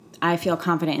I feel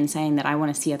confident in saying that I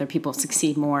want to see other people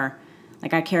succeed more.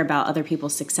 Like, I care about other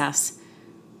people's success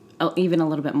even a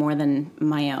little bit more than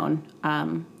my own.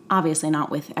 Obviously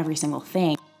not with every single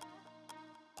thing.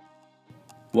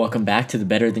 Welcome back to the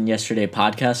Better Than Yesterday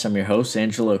podcast. I'm your host,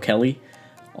 Angelo Kelly.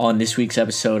 On this week's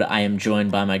episode, I am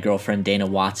joined by my girlfriend, Dana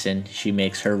Watson. She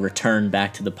makes her return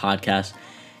back to the podcast.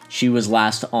 She was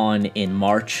last on in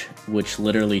March, which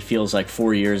literally feels like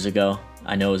 4 years ago.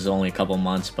 I know it was only a couple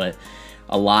months, but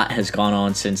a lot has gone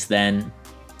on since then.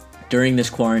 During this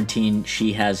quarantine,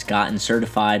 she has gotten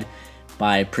certified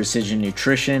by Precision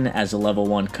Nutrition as a level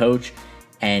 1 coach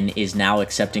and is now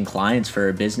accepting clients for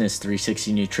her business,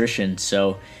 360 Nutrition.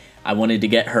 So I wanted to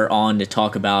get her on to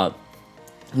talk about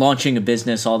launching a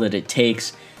business, all that it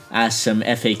takes, ask some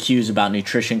FAQs about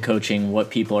nutrition coaching, what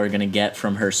people are going to get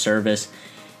from her service,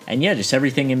 and yeah, just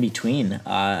everything in between.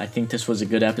 I think this was a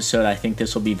good episode. I think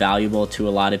this will be valuable to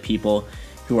a lot of people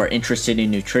who are interested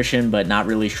in nutrition but not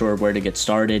really sure where to get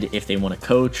started, if they want to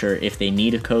coach or if they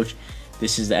need a coach.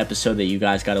 This is the episode that you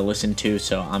guys got to listen to,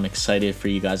 so I'm excited for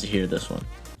you guys to hear this one.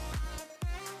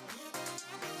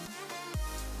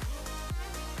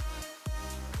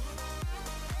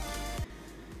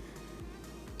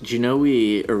 Did you know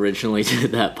we originally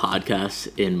did that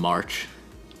podcast in March?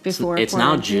 Before it's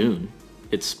now June.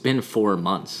 It's been 4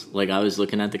 months. Like, I was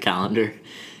looking at the calendar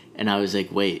and I was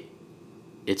like, wait,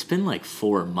 it's been like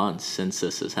 4 months since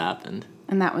this has happened.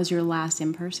 And that was your last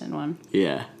in-person one.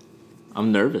 Yeah.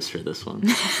 I'm nervous for this one.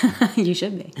 You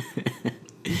should be.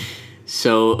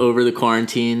 So over the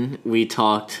quarantine, we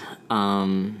talked a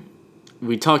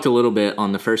little bit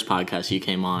on the first podcast you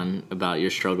came on about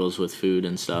your struggles with food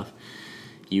and stuff.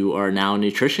 You are now a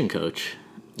nutrition coach.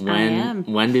 I am.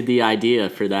 When did the idea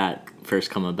for that first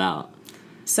come about?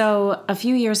 So a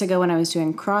few years ago when I was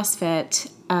doing CrossFit,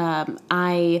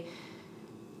 I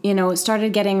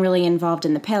started getting really involved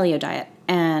in the paleo diet.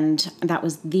 And that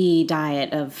was the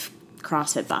diet of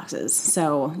CrossFit boxes.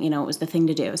 So, it was the thing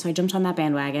to do. So I jumped on that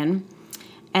bandwagon.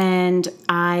 And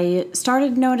I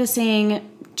started noticing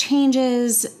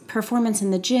changes, performance in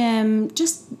the gym,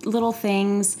 just little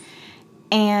things.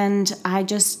 And I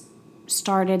just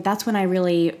that's when I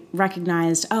really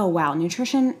recognized, oh, wow,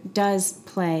 nutrition does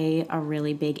play a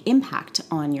really big impact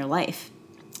on your life.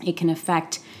 It can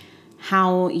affect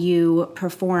how you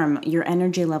perform, your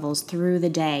energy levels through the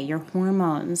day, your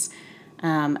hormones,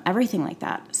 everything like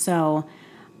that. So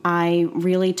I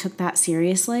really took that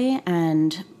seriously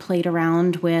and played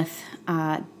around with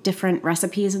different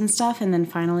recipes and stuff, and then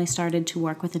finally started to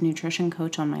work with a nutrition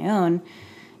coach on my own.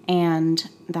 And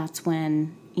that's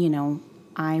when,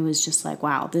 I was just like,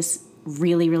 wow, this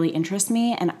really, really interests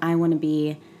me, and I want to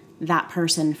be that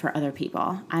person for other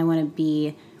people. I want to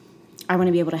be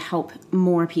able to help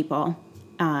more people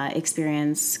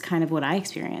experience kind of what I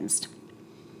experienced.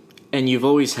 And you've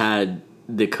always had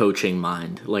the coaching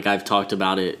mind. Like, I've talked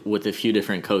about it with a few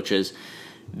different coaches,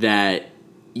 that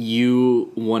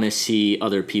you want to see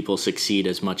other people succeed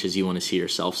as much as you want to see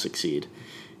yourself succeed.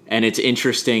 And it's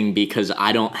interesting because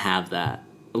I don't have that.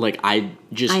 Like, I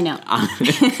know.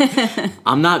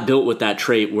 I'm not built with that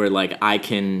trait where, like, I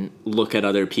can look at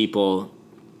other people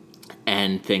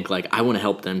and think, like, I want to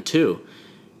help them too.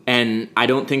 And I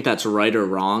don't think that's right or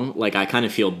wrong. Like, I kind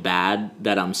of feel bad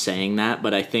that I'm saying that,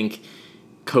 but I think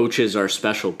coaches are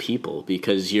special people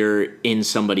because you're in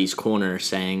somebody's corner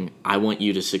saying, I want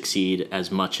you to succeed as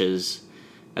much as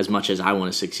I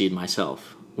want to succeed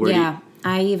myself.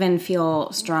 I even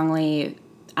feel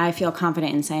I feel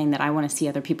confident in saying that I want to see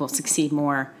other people succeed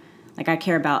more. Like, I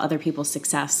care about other people's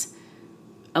success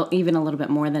even a little bit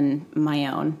more than my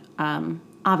own.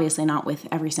 Obviously not with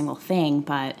every single thing,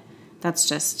 but that's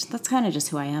kind of just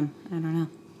who I am. I don't know.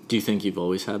 Do you think you've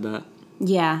always had that?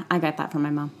 Yeah, I got that from my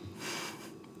mom.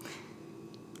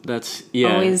 That's,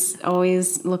 yeah.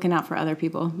 Always looking out for other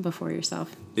people before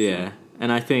yourself. Yeah, so.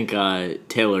 And I think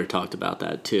Taylor talked about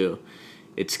that too.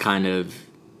 It's kind of,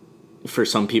 for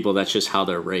some people, that's just how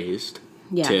they're raised.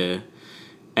 Yeah.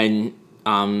 And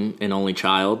I'm an only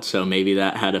child, so maybe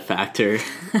that had a factor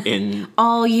in...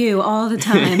 all the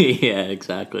time. Yeah,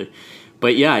 exactly.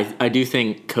 But yeah, I do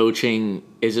think coaching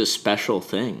is a special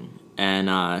thing.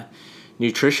 And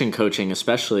nutrition coaching,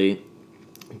 especially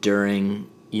during,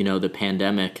 the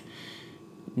pandemic,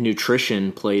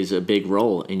 nutrition plays a big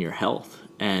role in your health.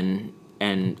 And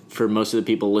for most of the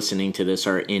people listening to this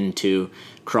are into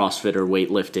CrossFit or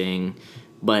weightlifting,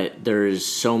 but there's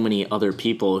so many other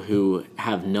people who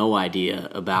have no idea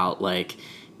about, like,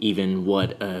 even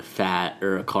what a fat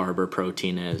or a carb or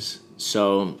protein is.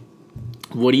 So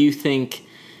what do you think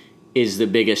is the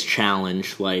biggest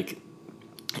challenge, like,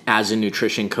 as a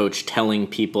nutrition coach telling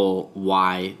people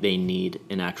why they need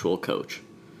an actual coach?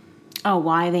 Oh,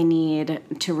 why they need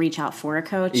to reach out for a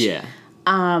coach? Yeah.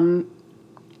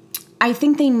 I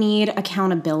think they need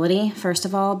accountability, first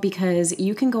of all, because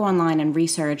you can go online and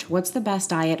research what's the best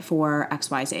diet for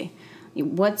XYZ.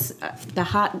 What's the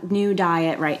hot new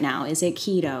diet right now? Is it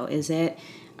keto? Is it,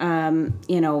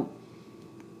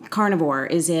 carnivore?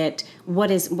 Is it,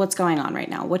 what's going on right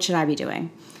now? What should I be doing?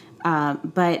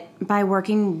 But by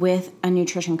working with a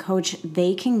nutrition coach,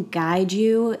 they can guide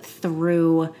you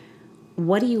through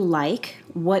what do you like,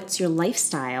 what's your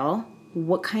lifestyle,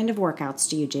 what kind of workouts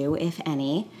do you do, if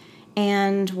any,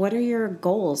 and what are your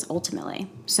goals ultimately.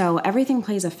 So everything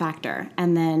plays a factor.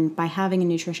 And then by having a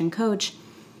nutrition coach,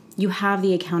 you have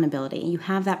the accountability. You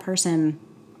have that person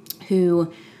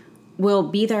who will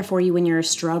be there for you when you're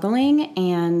struggling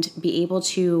and be able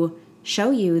to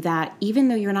show you that even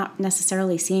though you're not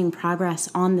necessarily seeing progress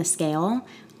on the scale,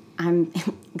 I'm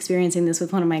experiencing this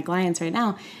with one of my clients right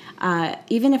now,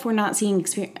 even if we're not seeing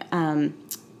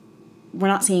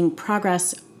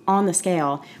progress on the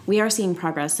scale, we are seeing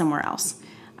progress somewhere else.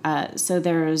 So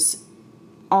there's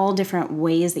all different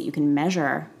ways that you can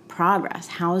measure progress.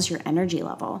 How's your energy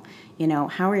level?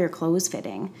 How are your clothes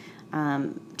fitting?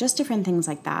 Just different things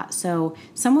like that. So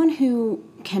someone who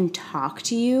can talk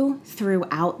to you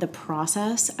throughout the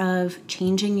process of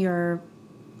changing your,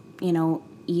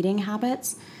 eating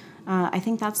habits, I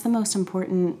think that's the most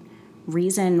important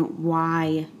reason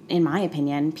why, in my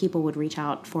opinion, people would reach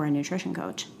out for a nutrition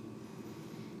coach.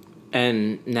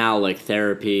 And now, like,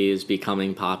 therapy is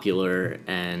becoming popular,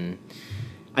 and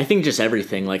I think just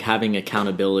everything, like having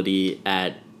accountability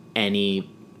at any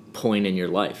point in your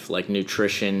life. Like,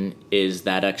 nutrition is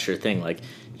that extra thing. Like,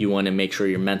 you want to make sure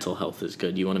your mental health is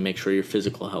good. You want to make sure your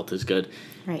physical health is good.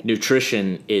 Right.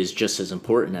 Nutrition is just as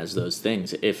important as those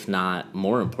things, if not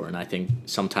more important. I think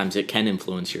sometimes it can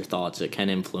influence your thoughts. It can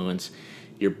influence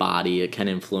your body. It can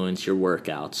influence your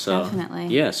workouts. So, definitely.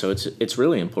 Yeah, so it's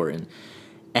really important.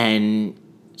 And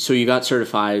so you got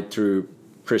certified through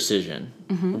Precision.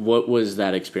 Mm-hmm. What was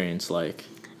that experience like?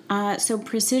 So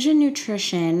Precision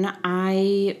Nutrition,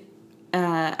 I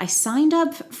signed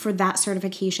up for that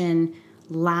certification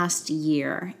last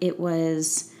year. It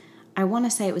was, I want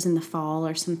to say it was in the fall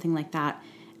or something like that.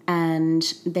 And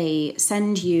they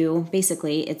send you,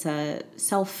 basically, it's a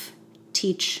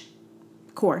self-teach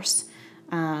course.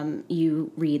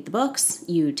 You read the books,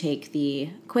 you take the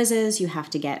quizzes, you have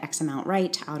to get X amount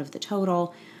right out of the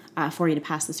total for you to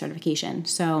pass the certification.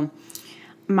 So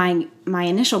my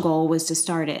initial goal was to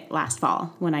start it last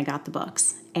fall when I got the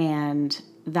books, and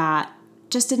that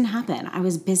just didn't happen. I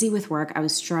was busy with work. I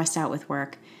was stressed out with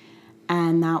work,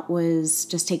 and that was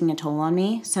just taking a toll on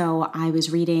me. So I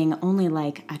was reading only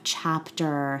like a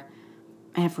chapter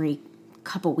every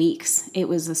couple weeks. It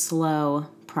was a slow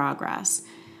progress.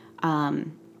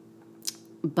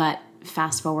 But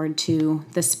fast forward to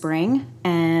the spring,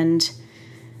 and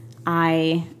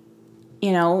I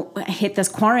hit this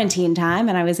quarantine time,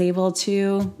 and I was able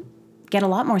to get a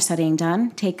lot more studying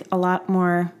done, take a lot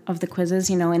more of the quizzes,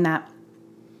 in that,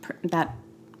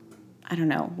 I don't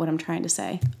know what I'm trying to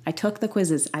say. I took the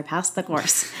quizzes, I passed the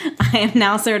course, I am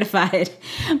now certified,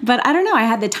 but I don't know, I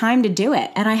had the time to do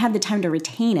it, and I had the time to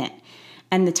retain it,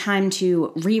 and the time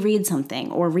to reread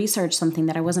something or research something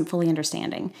that I wasn't fully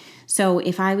understanding. So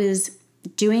if I was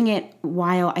doing it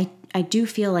while I do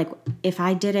feel like if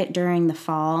I did it during the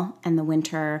fall and the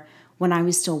winter when I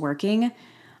was still working,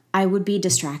 I would be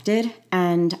distracted,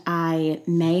 and I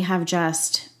may have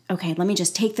just, okay, let me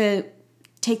just take the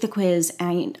quiz.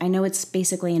 I know it's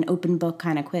basically an open book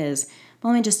kind of quiz, but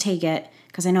let me just take it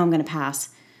because I know I'm going to pass.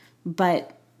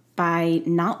 But by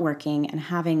not working and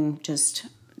having just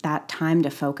that time to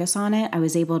focus on it, I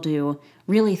was able to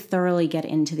really thoroughly get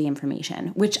into the information,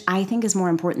 which I think is more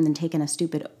important than taking a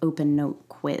stupid open note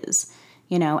quiz.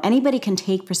 Anybody can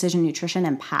take Precision Nutrition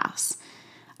and pass,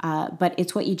 but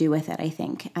it's what you do with it, I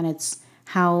think, and it's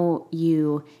how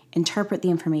you interpret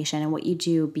the information and what you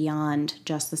do beyond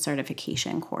just the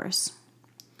certification course.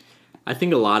 I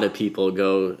think a lot of people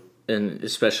go, and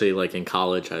especially like in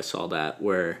college, I saw that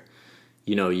where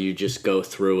you just go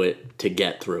through it to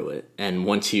get through it. And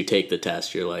once you take the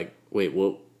test, you're like, wait,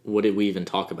 what did we even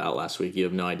talk about last week? You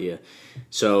have no idea.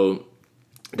 So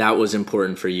that was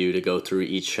important for you to go through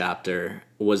each chapter.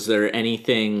 Was there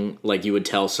anything like you would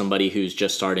tell somebody who's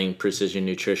just starting Precision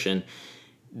Nutrition,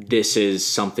 this is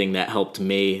something that helped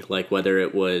me, like whether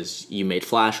it was you made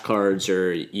flashcards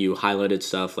or you highlighted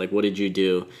stuff, like what did you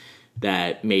do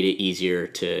that made it easier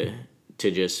to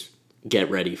just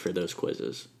get ready for those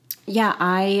quizzes? Yeah,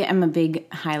 I am a big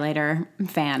highlighter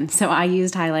fan. So I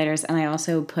used highlighters, and I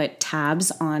also put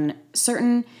tabs on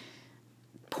certain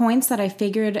points that I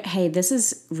figured, hey, this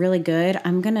is really good.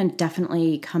 I'm going to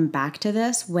definitely come back to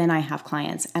this when I have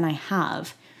clients, and I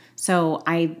have. So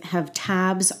I have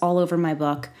tabs all over my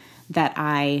book that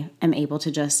I am able to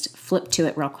just flip to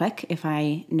it real quick if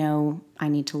I know I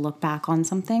need to look back on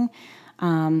something.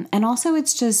 And also,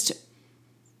 it's just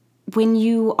when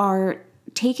you are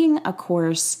taking a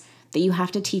course that you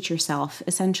have to teach yourself,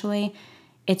 essentially,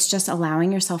 it's just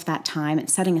allowing yourself that time and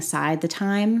setting aside the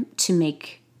time to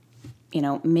make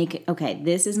it, okay,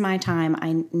 this is my time.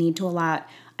 I need to allot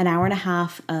an hour and a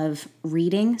half of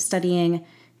reading, studying,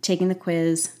 taking the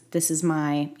quiz. This is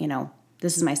my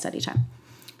study time.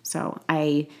 So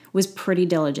I was pretty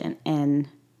diligent in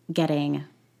getting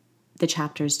the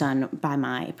chapters done by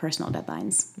my personal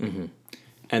deadlines. Mm-hmm.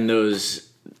 And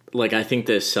those, like, I think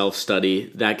the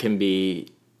self-study, that can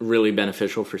be really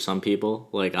beneficial for some people.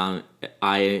 Like,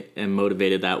 I am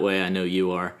motivated that way. I know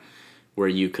you are, where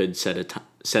you could set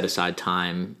aside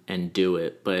time and do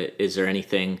it. But is there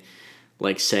anything,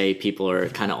 like, say people are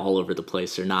kind of all over the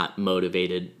place, they're not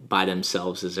motivated by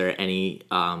themselves, is there any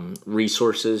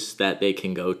resources that they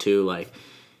can go to? Like,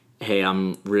 hey, I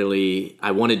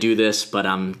want to do this, but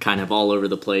I'm kind of all over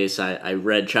the place. I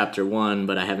read chapter 1,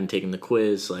 but I haven't taken the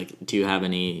quiz. Like, do you have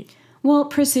any? Well,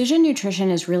 Precision Nutrition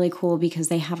is really cool because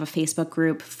they have a Facebook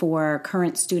group for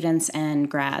current students and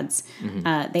grads.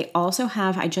 Mm-hmm. They also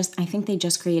have, I think they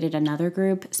just created another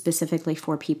group specifically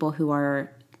for people who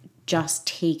are just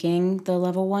taking the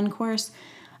level 1 course.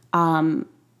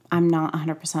 I'm not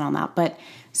 100% on that, but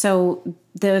so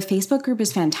the Facebook group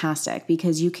is fantastic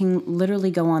because you can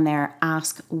literally go on there,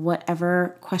 ask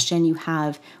whatever question you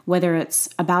have, whether it's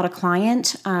about a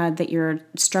client that you're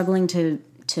struggling to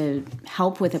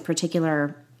help with a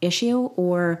particular issue,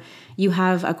 or you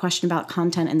have a question about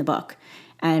content in the book,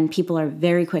 and people are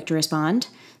very quick to respond.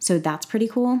 So that's pretty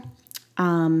cool.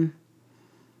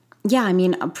 Yeah, I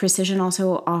mean, Precision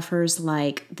also offers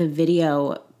like the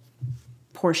video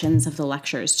portions of the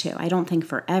lectures too. I don't think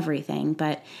for everything,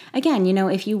 but again,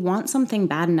 if you want something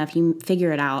bad enough, you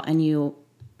figure it out and you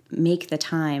make the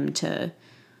time to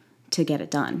get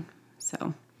it done.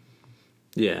 So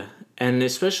yeah. And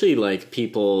especially like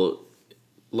people,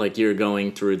 like you're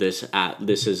going through this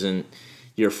this isn't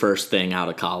your first thing out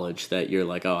of college that you're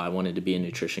like, oh, I wanted to be a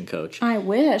nutrition coach. I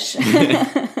wish.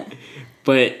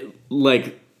 But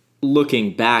like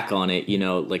looking back on it,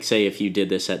 like say if you did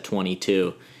this at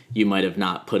 22, you might have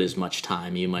not put as much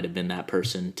time. You might have been that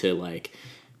person to like,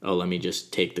 oh, let me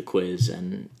just take the quiz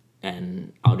and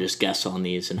I'll just guess on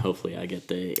these and hopefully I get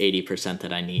the 80%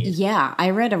 that I need. Yeah, I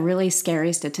read a really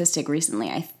scary statistic recently.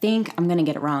 I think I'm going to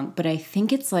get it wrong, but I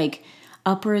think it's like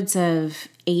upwards of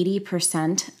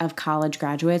 80% of college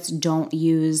graduates don't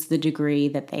use the degree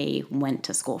that they went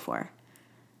to school for.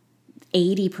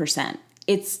 80%.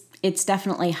 It's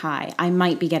definitely high. I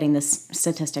might be getting this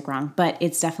statistic wrong, but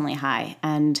it's definitely high.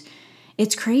 And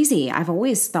it's crazy. I've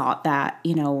always thought that,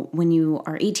 when you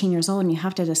are 18 years old and you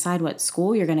have to decide what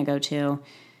school you're going to go to,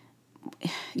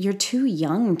 you're too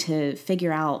young to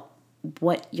figure out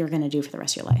what you're going to do for the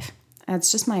rest of your life.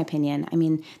 That's just my opinion. I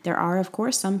mean, there are, of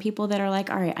course, some people that are like,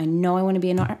 all right, I know I want to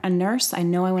be a nurse. I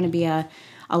know I want to be a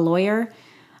lawyer.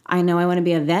 I know I want to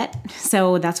be a vet.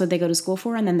 So that's what they go to school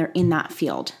for. And then they're in that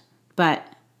field. But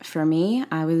for me,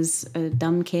 I was a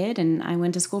dumb kid and I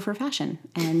went to school for fashion.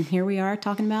 And here we are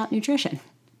talking about nutrition.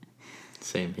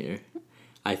 Same here.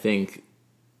 I think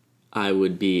I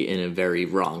would be in a very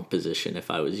wrong position if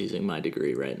I was using my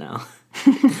degree right now.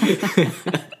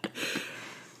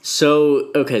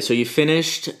 So you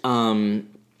finished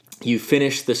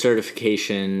the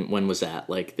certification. When was that?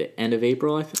 Like the end of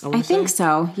April, I think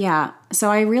so, yeah.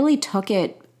 So I really took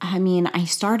it, I mean, I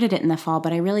started it in the fall,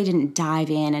 but I really didn't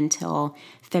dive in until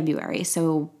February.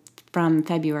 So from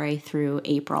February through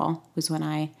April was when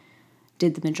I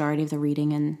did the majority of the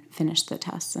reading and finished the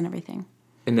tests and everything.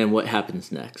 And then what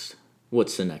happens next?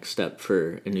 What's the next step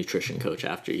for a nutrition coach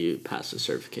after you pass the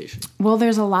certification? Well,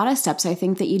 there's a lot of steps. I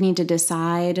think that you need to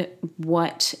decide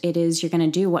what it is you're going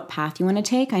to do, what path you want to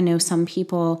take. I know some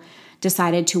people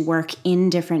decided to work in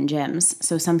different gyms.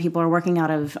 So some people are working out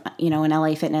of, an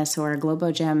LA Fitness or a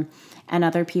Globo gym, and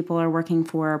other people are working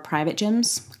for private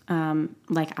gyms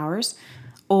like ours,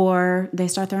 or they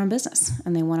start their own business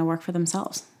and they want to work for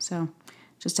themselves. So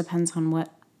it just depends on what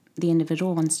the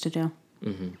individual wants to do.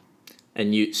 Mm-hmm.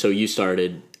 And you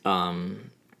started,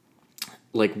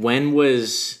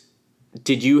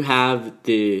 did you have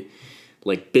the,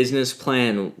 business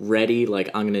plan ready? Like,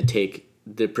 I'm going to take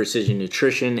the Precision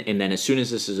Nutrition, and then as soon as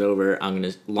this is over, I'm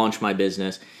going to launch my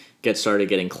business. get started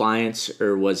getting clients,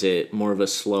 or was it more of a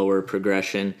slower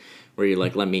progression where you're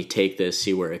like, let me take this,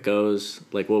 see where it goes?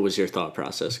 Like, what was your thought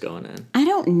process going in? I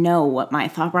don't know what my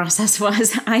thought process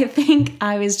was. I think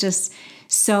I was just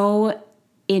so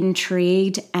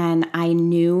intrigued, and I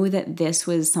knew that this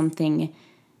was something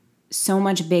so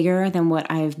much bigger than what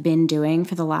I've been doing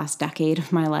for the last decade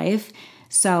of my life.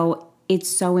 So it's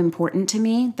so important to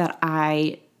me that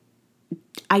I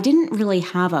didn't really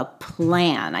have a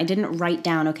plan. I didn't write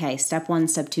down, okay, step 1,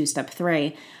 step 2, step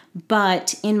 3.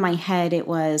 But in my head, it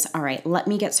was, all right, let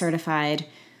me get certified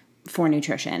for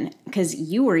nutrition. Because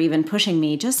you were even pushing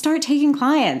me, just start taking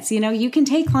clients. You can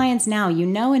take clients now. You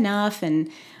know enough and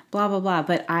blah, blah, blah.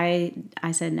 But I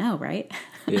said no, right?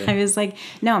 Yeah. I was like,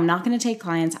 no, I'm not going to take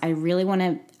clients. I really want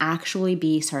to actually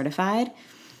be certified.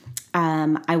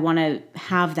 I want to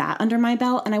have that under my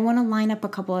belt, and I want to line up a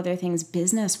couple other things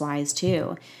business-wise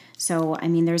too. So,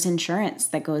 there's insurance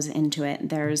that goes into it.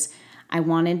 I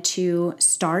wanted to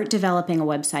start developing a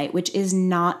website, which is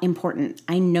not important.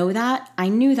 I know that. I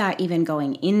knew that even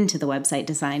going into the website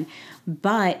design,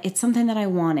 but it's something that I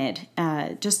wanted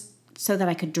just so that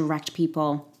I could direct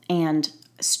people and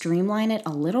streamline it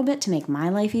a little bit to make my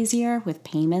life easier with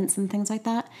payments and things like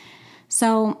that.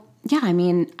 So yeah,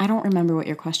 I don't remember what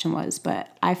your question was,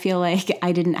 but I feel like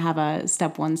I didn't have a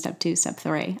step 1, step 2, step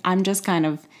 3. I'm just kind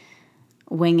of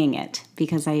winging it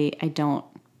because I don't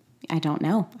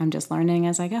know. I'm just learning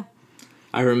as I go.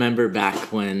 I remember back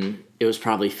when it was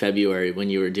probably February when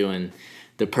you were doing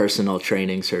the personal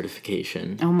training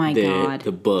certification. Oh my God.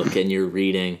 The book, and you're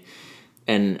reading.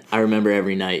 And I remember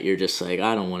every night you're just like,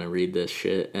 I don't want to read this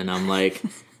shit. And I'm like,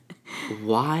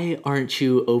 why aren't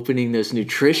you opening those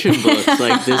nutrition books?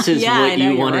 Like, this is what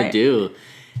you want to do.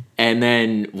 And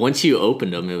then once you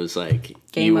opened them, it was like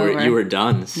you were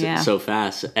done so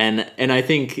fast. And I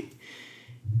think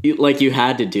you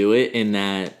had to do it in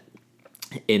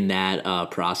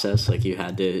that process. Like, you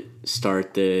had to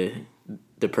start the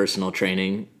personal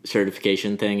training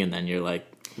certification thing, and then you're like,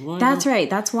 what? That's right.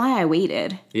 That's why I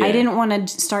waited. Yeah. I didn't want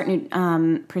to start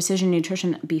precision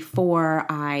nutrition before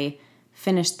I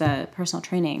finished the personal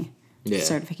training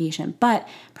certification. But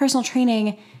personal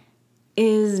training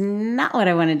is not what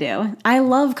I want to do. I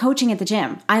love coaching at the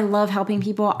gym. I love helping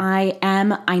people. I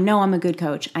know I'm a good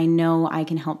coach. I know I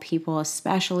can help people,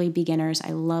 especially beginners.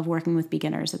 I love working with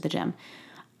beginners at the gym.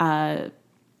 But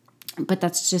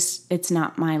it's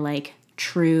not my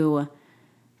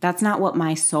that's not what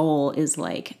my soul is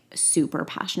super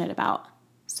passionate about.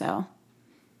 So.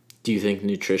 Do you think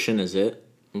nutrition is it?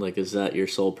 Is that your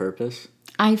sole purpose?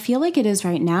 I feel like it is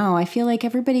right now. I feel like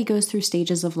everybody goes through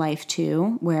stages of life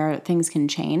too, where things can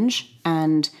change.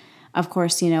 And of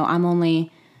course, I'm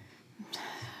only,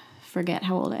 forget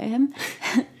how old I am,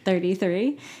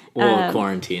 33. Well,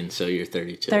 quarantine, so you're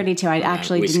 32. 32. I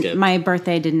actually didn't, my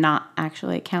birthday did not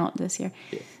actually count this year.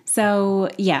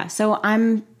 Yeah. So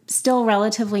I'm still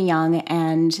relatively young,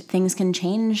 and things can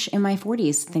change in my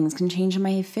 40s. Things can change in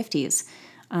my 50s.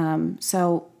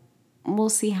 So we'll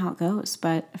see how it goes.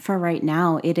 But for right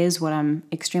now, it is what I'm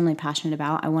extremely passionate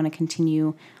about. I want to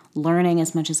continue learning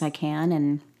as much as I can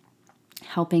and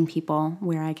helping people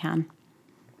where I can.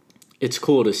 It's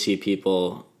cool to see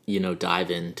people, dive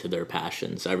into their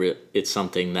passions. It's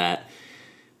something that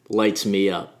lights me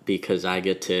up because I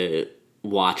get to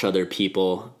watch other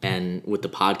people, and with the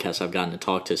podcast, I've gotten to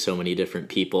talk to so many different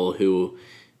people who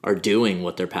are doing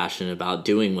what they're passionate about,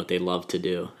 doing what they love to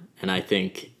do. And I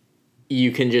think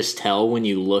you can just tell when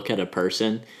you look at a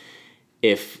person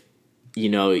if, you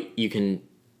can,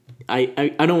 I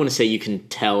don't want to say you can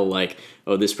tell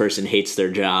oh, this person hates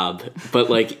their job,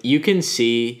 but you can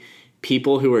see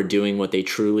people who are doing what they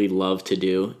truly love to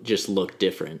do just look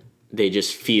different. They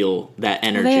just feel that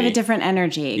energy. They have a different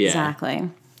energy, exactly. Yeah.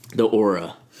 The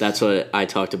aura. That's what I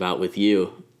talked about with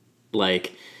you.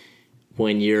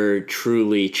 When you're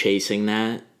truly chasing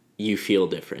that, you feel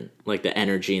different. The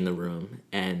energy in the room.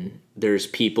 And there's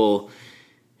people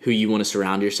who you want to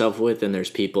surround yourself with, and there's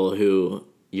people who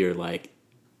you're like,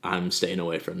 I'm staying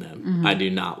away from them. Mm-hmm. I do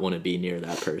not want to be near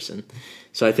that person.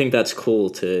 So I think that's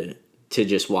cool to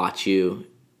just watch you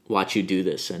do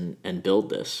this and build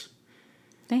this.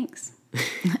 Thanks.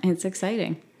 It's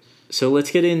exciting. So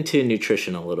let's get into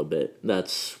nutrition a little bit.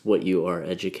 That's what you are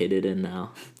educated in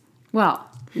now. Well,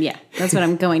 yeah, that's what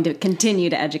I'm going to continue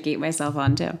to educate myself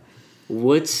on too.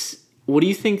 What do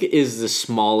you think is the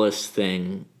smallest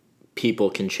thing people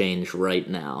can change right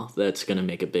now that's going to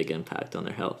make a big impact on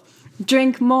their health?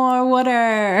 Drink more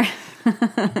water.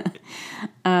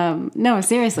 No,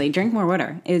 seriously, drink more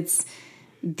water. It's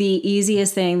the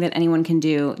easiest thing that anyone can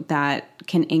do that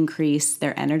can increase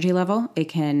their energy level. It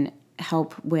can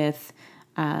help with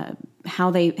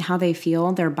how they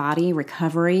feel, their body,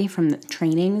 recovery from the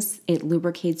trainings. It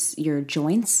lubricates your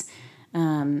joints.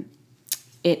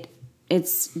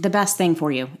 It's the best thing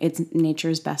for you. It's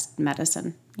nature's best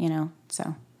medicine,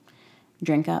 so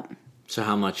drink up. So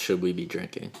how much should we be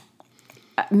drinking?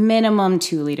 Minimum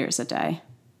 2 liters a day.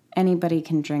 Anybody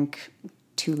can drink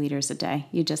 2 liters a day.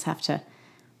 You just have to.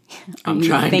 I'm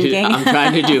trying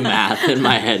to do math, and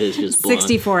my head is just blown.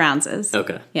 64 ounces.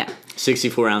 Okay. Yeah.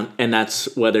 64 ounce, and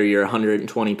that's whether you're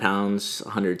 120 pounds,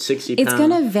 160 pounds? It's going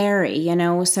to vary,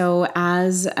 So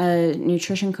as a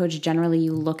nutrition coach, generally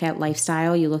you look at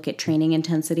lifestyle, you look at training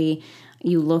intensity,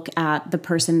 you look at the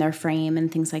person, their frame, and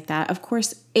things like that. Of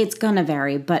course, it's going to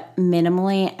vary, but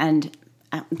minimally, and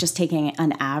just taking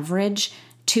an average,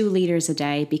 2 liters a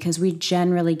day, because we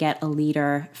generally get a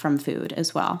liter from food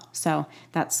as well. So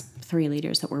that's 3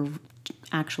 liters that we're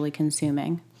actually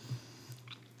consuming.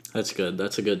 That's good.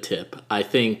 That's a good tip. I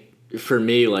think for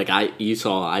me, you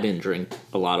saw, I didn't drink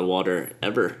a lot of water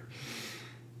ever.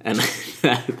 And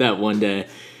that one day,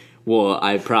 well,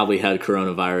 I probably had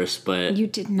coronavirus, but... You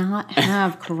did not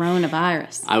have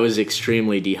coronavirus. I was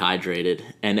extremely dehydrated.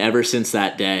 And ever since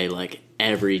that day,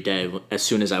 every day, as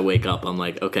soon as I wake up, I'm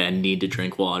like, okay, I need to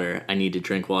drink water. I need to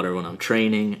drink water when I'm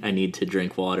training. I need to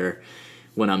drink water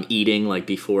when I'm eating,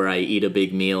 before I eat a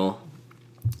big meal.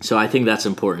 So I think that's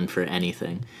important for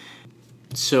anything.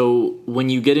 So when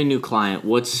you get a new client,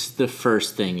 what's the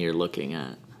first thing you're looking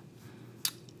at?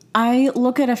 I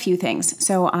look at a few things.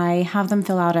 So I have them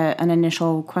fill out an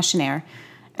initial questionnaire,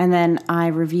 and then I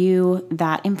review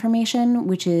that information,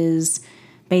 which is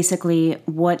basically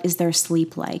what is their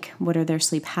sleep like? What are their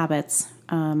sleep habits?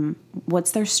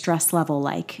 What's their stress level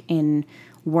like in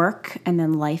work and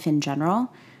then life in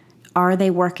general? Are they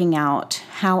working out?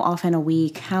 How often a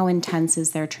week? How intense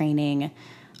is their training?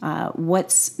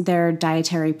 What's their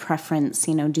dietary preference?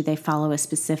 Do they follow a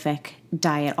specific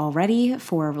diet already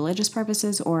for religious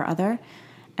purposes or other?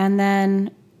 And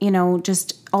then,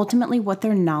 just ultimately what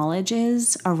their knowledge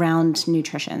is around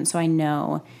nutrition. So I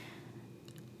know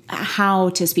how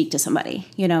to speak to somebody,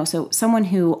 so someone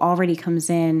who already comes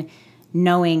in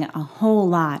knowing a whole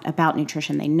lot about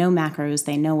nutrition, they know macros,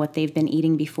 they know what they've been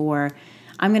eating before.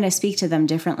 I'm going to speak to them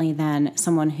differently than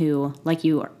someone who, like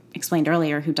you explained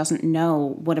earlier, who doesn't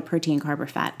know what a protein, carb, or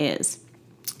fat is.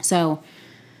 So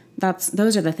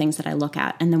those are the things that I look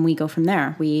at. And then we go from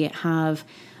there. We have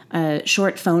a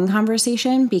short phone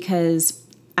conversation because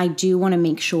I do want to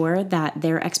make sure that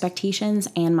their expectations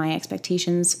and my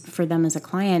expectations for them as a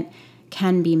client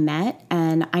can be met.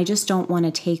 And I just don't want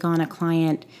to take on a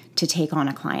client to take on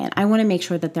a client. I want to make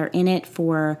sure that they're in it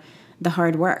for the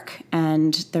hard work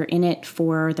and they're in it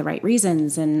for the right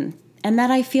reasons, and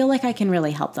that I feel like I can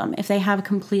really help them. If they have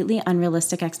completely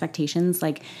unrealistic expectations,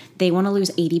 like they want to lose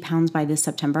 80 pounds by this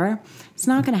September, it's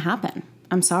not going to happen.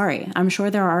 I'm sorry. I'm sure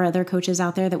there are other coaches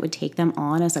out there that would take them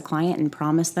on as a client and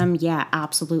promise them, yeah,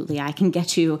 absolutely, I can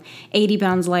get you 80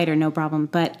 pounds lighter, no problem.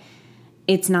 But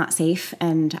it's not safe,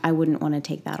 and I wouldn't want to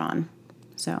take that on.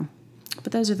 So,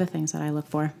 but those are the things that I look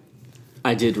for.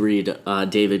 I did read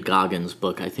David Goggins'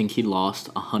 book. I think he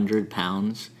lost 100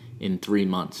 pounds in 3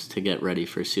 months to get ready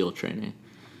for SEAL training,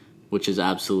 which is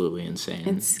absolutely insane.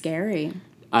 It's scary.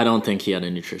 I don't think he had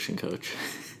a nutrition coach.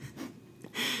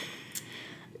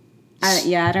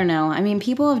 I don't know. I mean,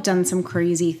 people have done some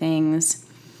crazy things.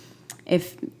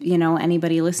 If,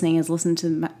 anybody listening has listened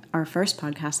to our first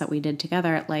podcast that we did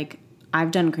together, I've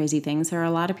done crazy things. There are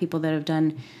a lot of people that have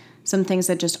done some things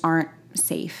that just aren't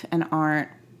safe and aren't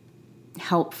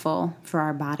helpful for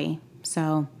our body.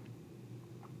 So,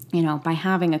 by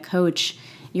having a coach,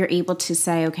 you're able to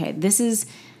say, okay, this is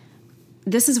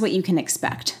what you can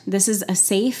expect. This is a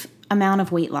safe amount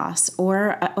of weight loss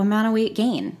or amount of weight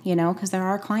gain, because there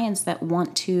are clients that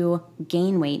want to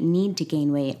gain weight, need to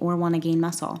gain weight, or want to gain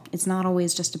muscle. It's not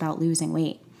always just about losing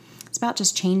weight. It's about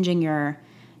just changing your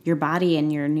body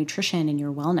and your nutrition and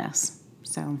your wellness.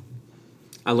 So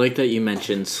I like that you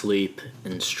mentioned sleep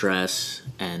and stress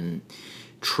and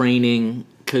training,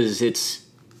 because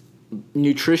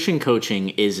nutrition coaching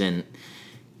isn't,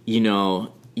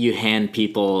 you hand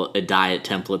people a diet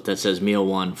template that says meal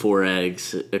 1, 4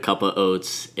 eggs, a cup of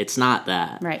oats. It's not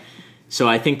that. Right. So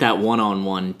I think that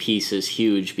one-on-one piece is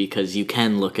huge, because you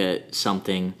can look at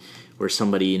something where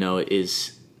somebody,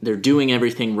 they're doing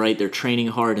everything right. They're training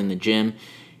hard in the gym,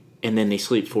 and then they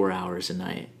sleep 4 hours a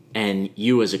night. And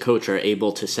you as a coach are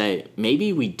able to say,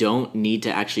 maybe we don't need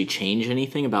to actually change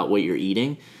anything about what you're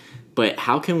eating, but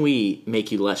how can we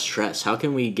make you less stressed? How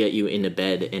can we get you into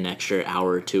bed an extra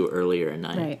hour or two earlier at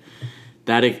night?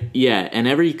 Right. And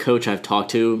every coach I've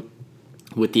talked to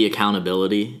with the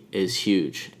accountability is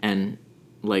huge. And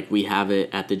like we have it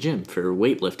at the gym for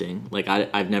weightlifting. Like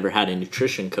I've never had a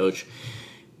nutrition coach,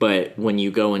 but when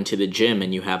you go into the gym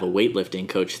and you have a weightlifting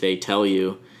coach, they tell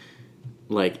you,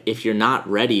 like, if you're not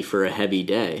ready for a heavy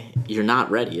day, you're not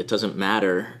ready. It doesn't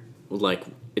matter. Like,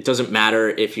 it doesn't matter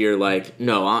if you're like,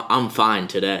 no, I'm fine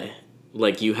today.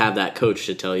 Like, you have that coach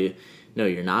to tell you, no,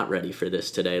 you're not ready for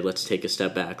this today. Let's take a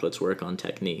step back. Let's work on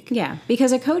technique. Yeah,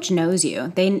 because a coach knows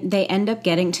you. They end up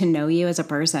getting to know you as a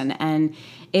person. And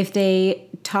if they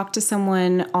talk to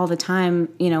someone all the time,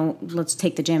 let's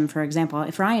take the gym, for example.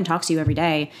 If Ryan talks to you every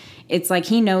day, it's like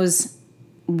he knows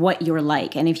what you're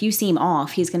like. And if you seem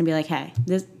off, he's going to be like, hey,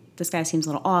 this guy seems a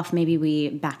little off. Maybe we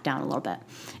back down a little bit.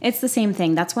 It's the same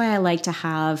thing. That's why I like to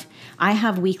have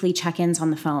weekly check-ins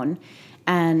on the phone.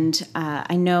 And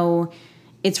I know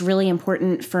it's really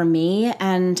important for me,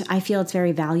 and I feel it's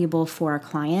very valuable for a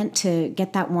client to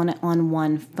get that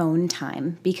one-on-one phone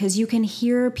time, because you can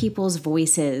hear people's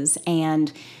voices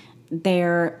and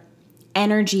their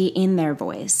energy in their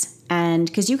voice. And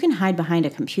because you can hide behind a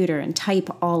computer and type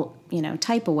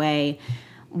away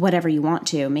whatever you want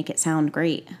to, make it sound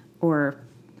great, or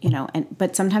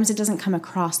but sometimes it doesn't come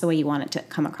across the way you want it to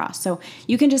come across. So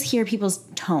you can just hear people's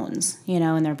tones,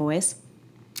 in their voice.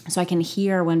 So I can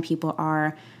hear when people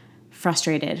are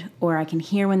frustrated, or I can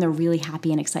hear when they're really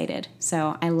happy and excited.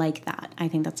 So I like that. I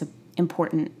think that's an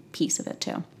important piece of it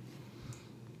too.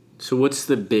 So what's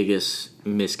the biggest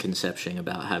misconception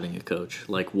about having a coach?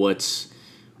 Like, what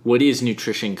is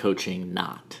nutrition coaching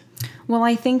not? Well,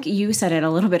 I think you said it a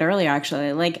little bit earlier,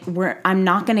 actually. Like, I'm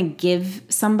not going to give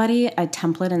somebody a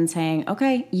template and saying,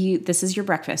 okay, this is your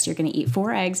breakfast. You're going to eat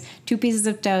 4 eggs, 2 pieces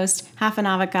of toast, half an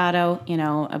avocado,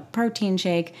 a protein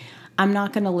shake. I'm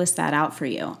not going to list that out for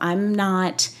you. I'm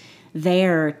not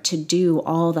there to do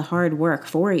all the hard work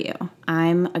for you.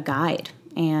 I'm a guide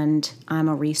and I'm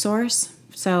a resource.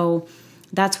 So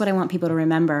that's what I want people to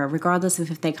remember, regardless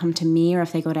of if they come to me or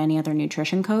if they go to any other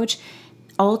nutrition coach.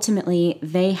 Ultimately,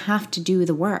 they have to do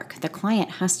the work. The client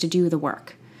has to do the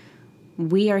work.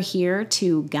 We are here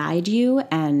to guide you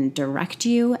and direct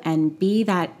you and be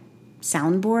that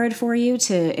soundboard for you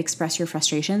to express your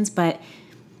frustrations. But,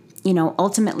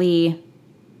 ultimately,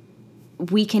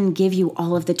 we can give you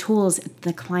all of the tools.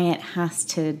 The client has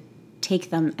to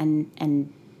take them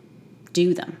and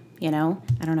do them, I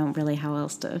don't know really how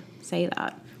else to say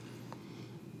that.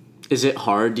 Is it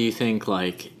hard, do you think,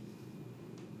 like,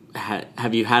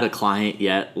 have you had a client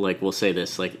yet, like, we'll say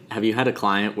this, like, have you had a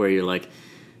client where you're like,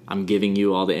 I'm giving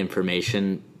you all the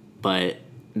information, but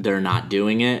they're not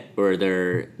doing it, or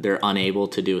they're unable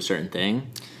to do a certain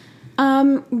thing?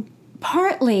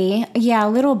 Partly, yeah, a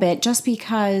little bit, just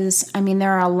because,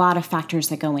 there are a lot of factors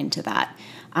that go into that.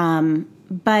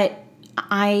 But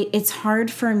it's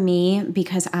hard for me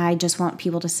because I just want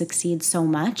people to succeed so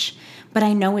much, but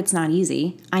I know it's not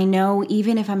easy. I know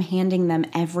even if I'm handing them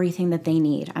everything that they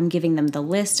need, I'm giving them the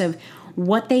list of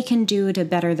what they can do to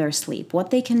better their sleep, what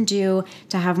they can do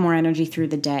to have more energy through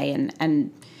the day,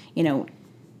 and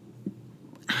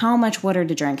how much water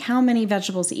to drink, how many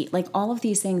vegetables to eat, like all of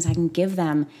these things I can give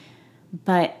them,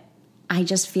 but I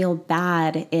just feel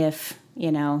bad if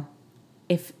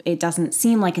it doesn't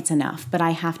seem like it's enough, but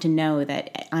I have to know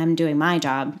that I'm doing my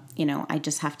job. I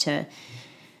just have to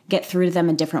get through to them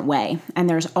a different way. And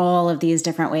there's all of these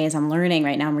different ways I'm learning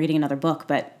right now. I'm reading another book,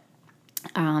 but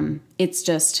it's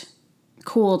just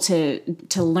cool to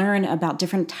learn about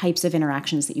different types of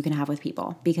interactions that you can have with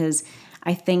people, because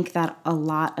I think that a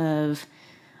lot of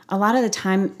the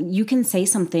time you can say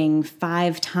something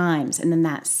 5 times, and then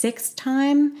that 6th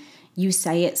time you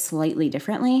say it slightly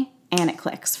differently, and it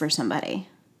clicks for somebody.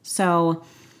 So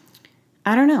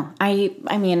I don't know.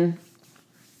 I mean,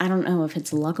 I don't know if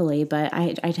it's luckily, but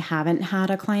I haven't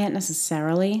had a client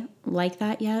necessarily like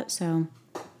that yet. So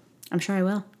I'm sure I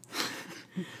will.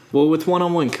 Well, with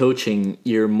one-on-one coaching,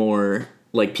 you're more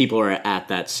like, people are at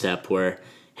that step where,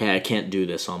 hey, I can't do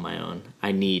this on my own.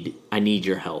 I need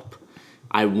your help.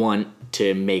 I want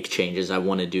to make changes. I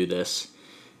want to do this.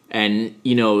 And,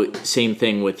 same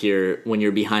thing with when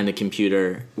you're behind the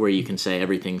computer, where you can say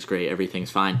everything's great,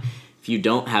 everything's fine. If you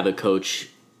don't have a coach,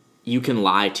 you can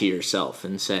lie to yourself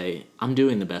and say, I'm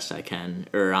doing the best I can,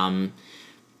 or I'm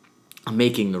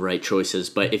making the right choices.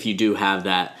 But if you do have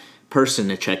that person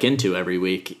to check into every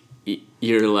week,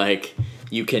 you're like,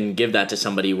 you can give that to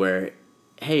somebody where,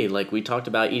 hey, like, we talked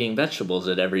about eating vegetables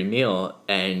at every meal,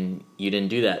 and you didn't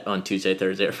do that on Tuesday,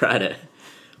 Thursday, or Friday.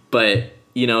 But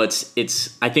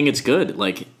it's I think it's good,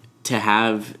 like, to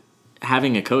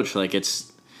having a coach. Like,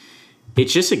 it's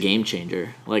just a game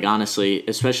changer. Like, honestly,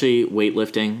 especially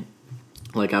weightlifting.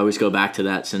 Like, I always go back to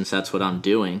that, since that's what I'm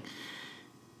doing.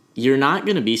 you're not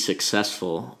going to be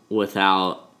successful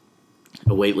without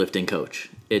a weightlifting coach.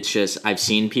 It's just, I've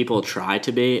seen people try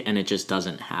to be, and it just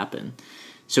doesn't happen.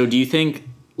 So do you think,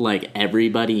 like,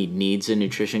 everybody needs a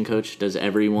nutrition coach? Does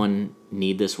everyone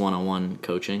need this one-on-one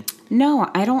coaching? No,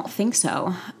 I don't think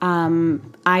so.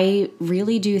 I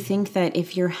really do think that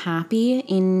if you're happy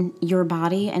in your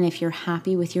body and if you're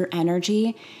happy with your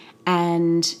energy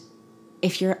and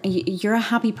if you're a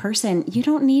happy person, you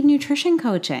don't need nutrition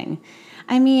coaching.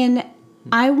 I mean,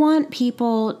 I want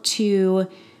people to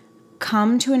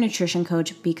come to a nutrition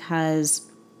coach because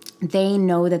they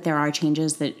know that there are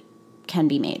changes that can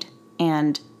be made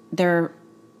and they're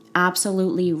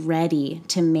absolutely ready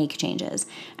to make changes.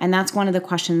 And that's one of the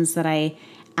questions that I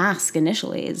ask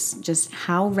initially is just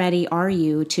how ready are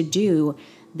you to do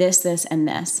this, and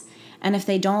this? And if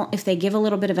they give a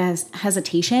little bit of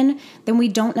hesitation, then we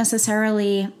don't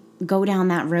necessarily go down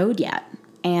that road yet.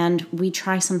 And we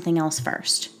try something else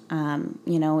first.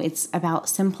 It's about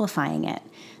simplifying it.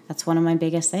 That's one of my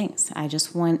biggest things. I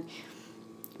just want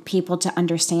people to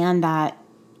understand that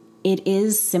it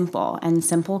is simple and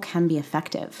simple can be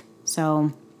effective.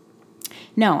 So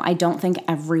no, I don't think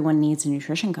everyone needs a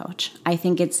nutrition coach. I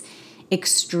think it's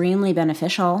extremely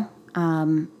beneficial.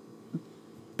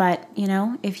 But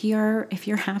if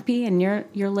you're happy and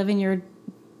you're living your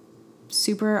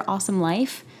super awesome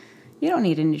life, you don't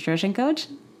need a nutrition coach.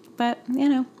 But,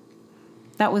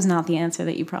 that was not the answer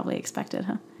that you probably expected,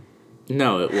 huh?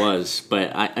 No, it was.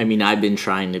 But, I mean, I've been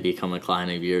trying to become a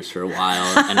client of yours for a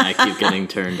while, and I keep getting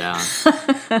turned down.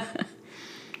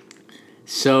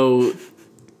 So,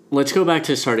 let's go back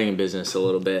to starting a business a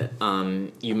little bit.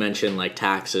 You mentioned, like,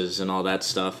 taxes and all that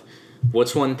stuff.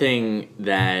 What's one thing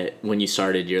that when you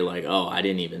started, you're like, oh, I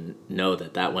didn't even know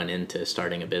that went into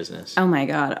starting a business? Oh, my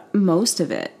God. Most of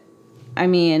it. I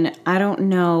mean, I don't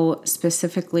know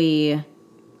specifically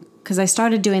because I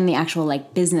started doing the actual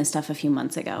like business stuff a few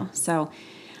months ago. So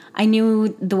I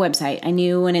knew the website, I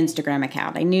knew an Instagram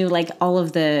account, I knew like all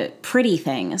of the pretty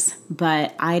things,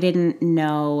 but I didn't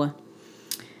know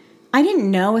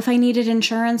if I needed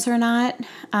insurance or not.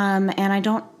 And I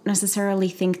don't necessarily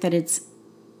think that it's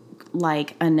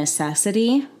like a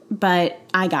necessity, but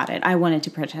I got it. I wanted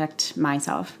to protect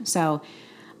myself. So,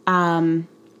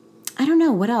 I don't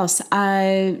know what else.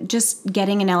 Just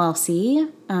getting an LLC,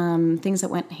 things that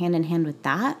went hand in hand with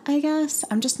that, I guess.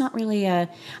 I'm just not really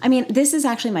this is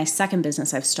actually my second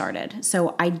business I've started.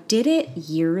 So I did it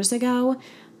years ago,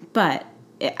 but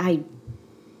I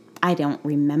don't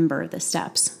remember the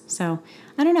steps. So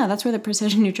I don't know. That's where the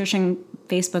Precision Nutrition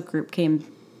Facebook group came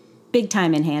big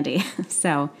time in handy.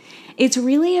 So it's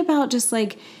really about just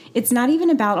like, it's not even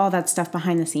about all that stuff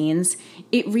behind the scenes.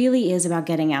 It really is about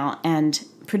getting out and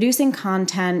producing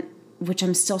content, which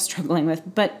I'm still struggling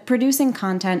with, but producing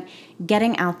content,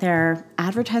 getting out there,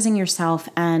 advertising yourself,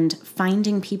 and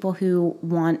finding people who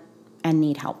want and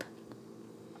need help.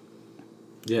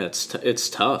 Yeah, it's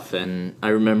tough. And I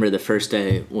remember the first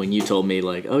day when you told me,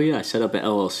 like, oh, yeah, I set up an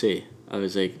LLC. I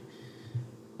was like,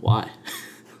 why?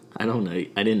 I don't know.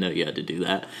 I didn't know you had to do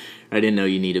that. I didn't know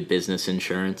you needed business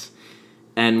insurance.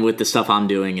 And with the stuff I'm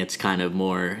doing, it's kind of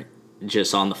more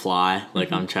just on the fly.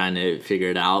 Like, I'm trying to figure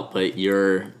it out. But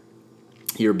your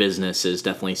business is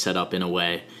definitely set up in a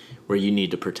way where you need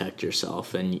to protect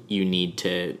yourself and you need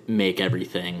to make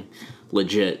everything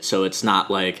legit. So it's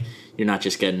not like you're not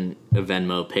just getting a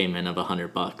Venmo payment of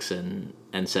 $100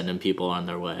 and sending people on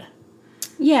their way.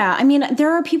 Yeah, I mean,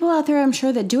 there are people out there, I'm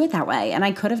sure, that do it that way, and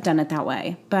I could have done it that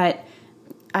way, but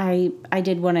I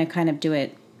did want to kind of do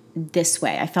it this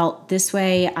way. I felt this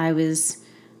way I was,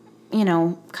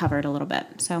 covered a little bit.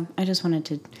 So I just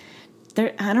wanted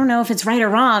to, I don't know if it's right or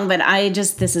wrong, but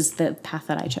this is the path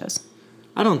that I chose.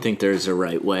 I don't think there's a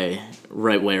right way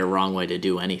or wrong way to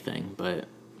do anything,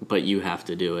 but you have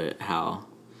to do it how,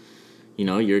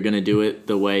 you're going to do it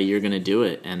the way you're going to do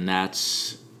it, and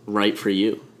that's right for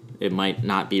you. It might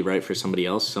not be right for somebody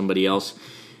else. Somebody else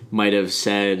might have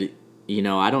said,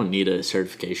 I don't need a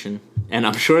certification. And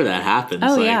I'm sure that happens.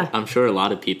 Oh, yeah. I'm sure a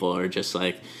lot of people are just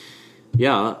like,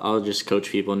 yeah, I'll just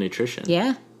coach people in nutrition.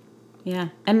 Yeah. Yeah.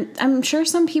 And I'm sure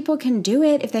some people can do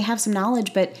it if they have some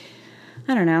knowledge, but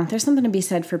I don't know. There's something to be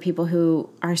said for people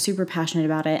who are super passionate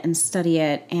about it and study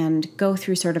it and go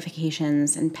through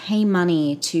certifications and pay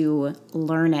money to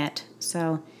learn it.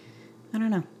 So I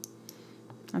don't know.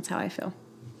 That's how I feel.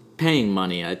 Paying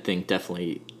money, I think,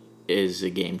 definitely is a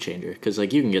game changer because,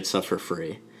 like, you can get stuff for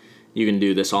free. You can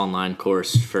do this online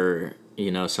course for,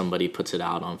 somebody puts it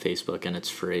out on Facebook and it's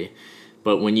free.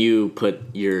 But when you put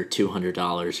your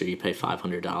 $200 or you pay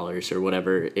 $500 or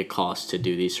whatever it costs to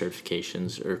do these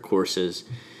certifications or courses,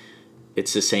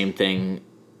 it's the same thing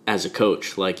as a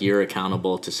coach. Like, you're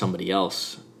accountable to somebody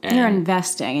else. And you're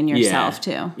investing in yourself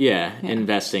too. Yeah,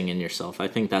 investing in yourself. I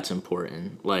think that's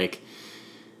important. Like,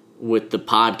 with the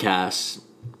podcast,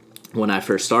 when I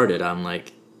first started, I'm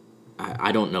like,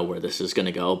 I don't know where this is going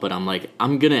to go, but I'm like,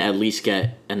 I'm going to at least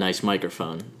get a nice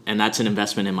microphone. And that's an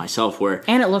investment in myself where...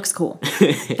 And it looks cool.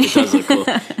 It does look cool.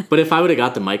 But if I would have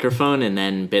got the microphone and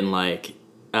then been like,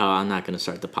 oh, I'm not going to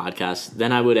start the podcast,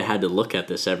 then I would have had to look at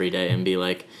this every day and be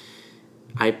like,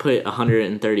 I put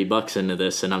 $130 into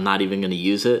this and I'm not even going to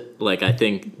use it. Like, I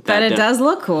think that... But it does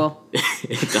look cool.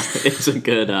 It's a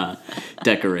good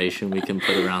decoration we can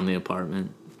put around the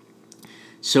apartment.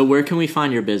 So where can we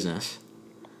find your business?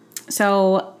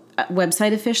 So,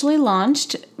 website officially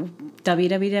launched,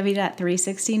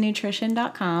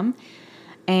 www.360nutrition.com.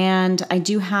 And I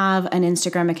do have an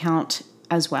Instagram account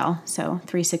as well. So,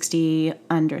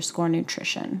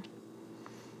 360_nutrition.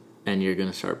 And you're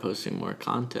going to start posting more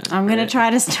content. I'm going to try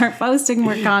to start posting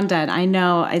more content. I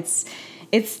know it's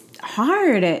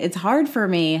hard. It's hard for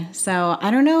me. So,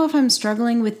 I don't know if I'm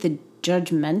struggling with the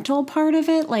judgmental part of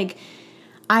it. Like,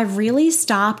 I really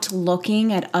stopped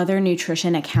looking at other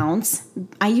nutrition accounts.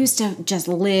 I used to just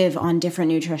live on different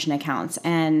nutrition accounts,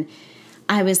 and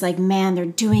I was like, man, they're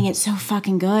doing it so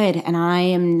fucking good, and I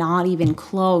am not even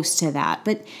close to that.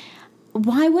 But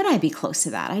why would I be close to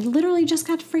that? I literally just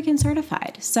got freaking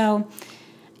certified. So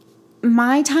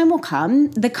my time will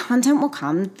come, the content will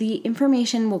come, the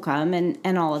information will come,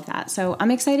 and all of that. So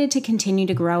I'm excited to continue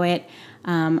to grow it.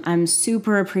 I'm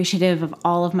super appreciative of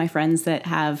all of my friends that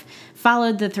have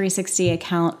followed the 360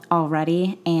 account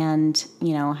already and,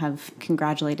 you know, have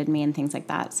congratulated me and things like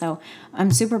that. So I'm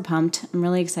super pumped. I'm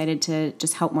really excited to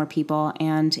just help more people.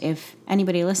 And if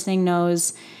anybody listening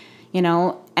knows, you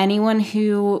know, anyone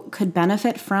who could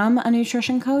benefit from a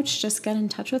nutrition coach, just get in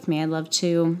touch with me. I'd love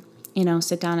to, you know,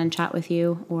 sit down and chat with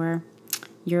you or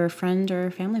your friend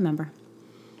or family member.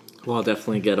 Well, I'll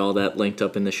definitely get all that linked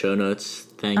up in the show notes.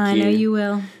 Thank you. I know you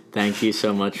will. Thank you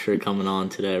so much for coming on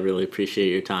today. I really appreciate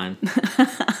your time.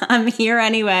 I'm here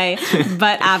anyway,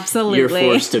 but absolutely. You're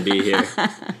forced to be here.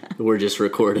 We're just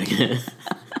recording it.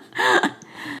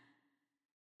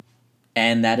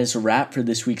 And that is a wrap for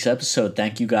this week's episode.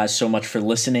 Thank you guys so much for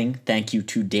listening. Thank you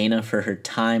to Dana for her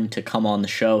time to come on the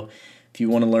show. If you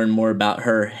want to learn more about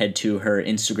her, head to her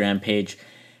Instagram page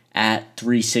at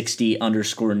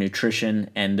 360_nutrition,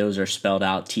 and those are spelled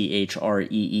out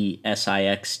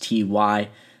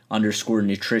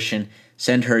THREESIXTY_nutrition.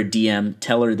 Send her a DM,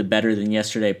 tell her the Better Than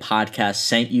Yesterday podcast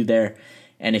sent you there,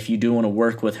 and if you do want to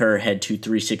work with her, head to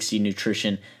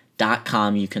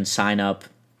 360nutrition.com. You can sign up,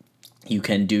 you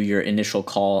can do your initial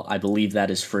call, I believe that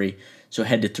is free, so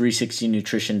head to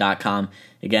 360nutrition.com.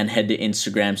 Again, head to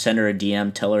Instagram, send her a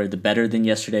DM, tell her the Better Than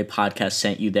Yesterday podcast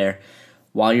sent you there.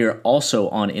 While you're also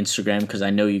on Instagram, because I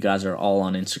know you guys are all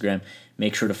on Instagram,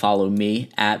 make sure to follow me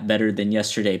at Better Than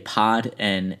Yesterday Pod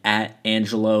and at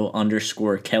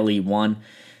Angelo_Kelly1.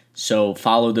 So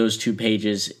follow those two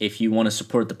pages. If you want to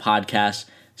support the podcast,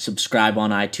 subscribe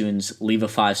on iTunes, leave a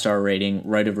 5-star rating,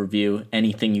 write a review,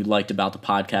 anything you liked about the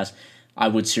podcast. I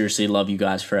would seriously love you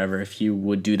guys forever if you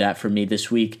would do that for me this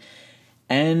week.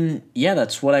 And yeah,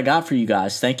 that's what I got for you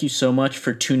guys. Thank you so much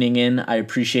for tuning in. I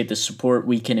appreciate the support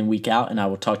week in and week out, and I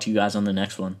will talk to you guys on the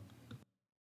next one.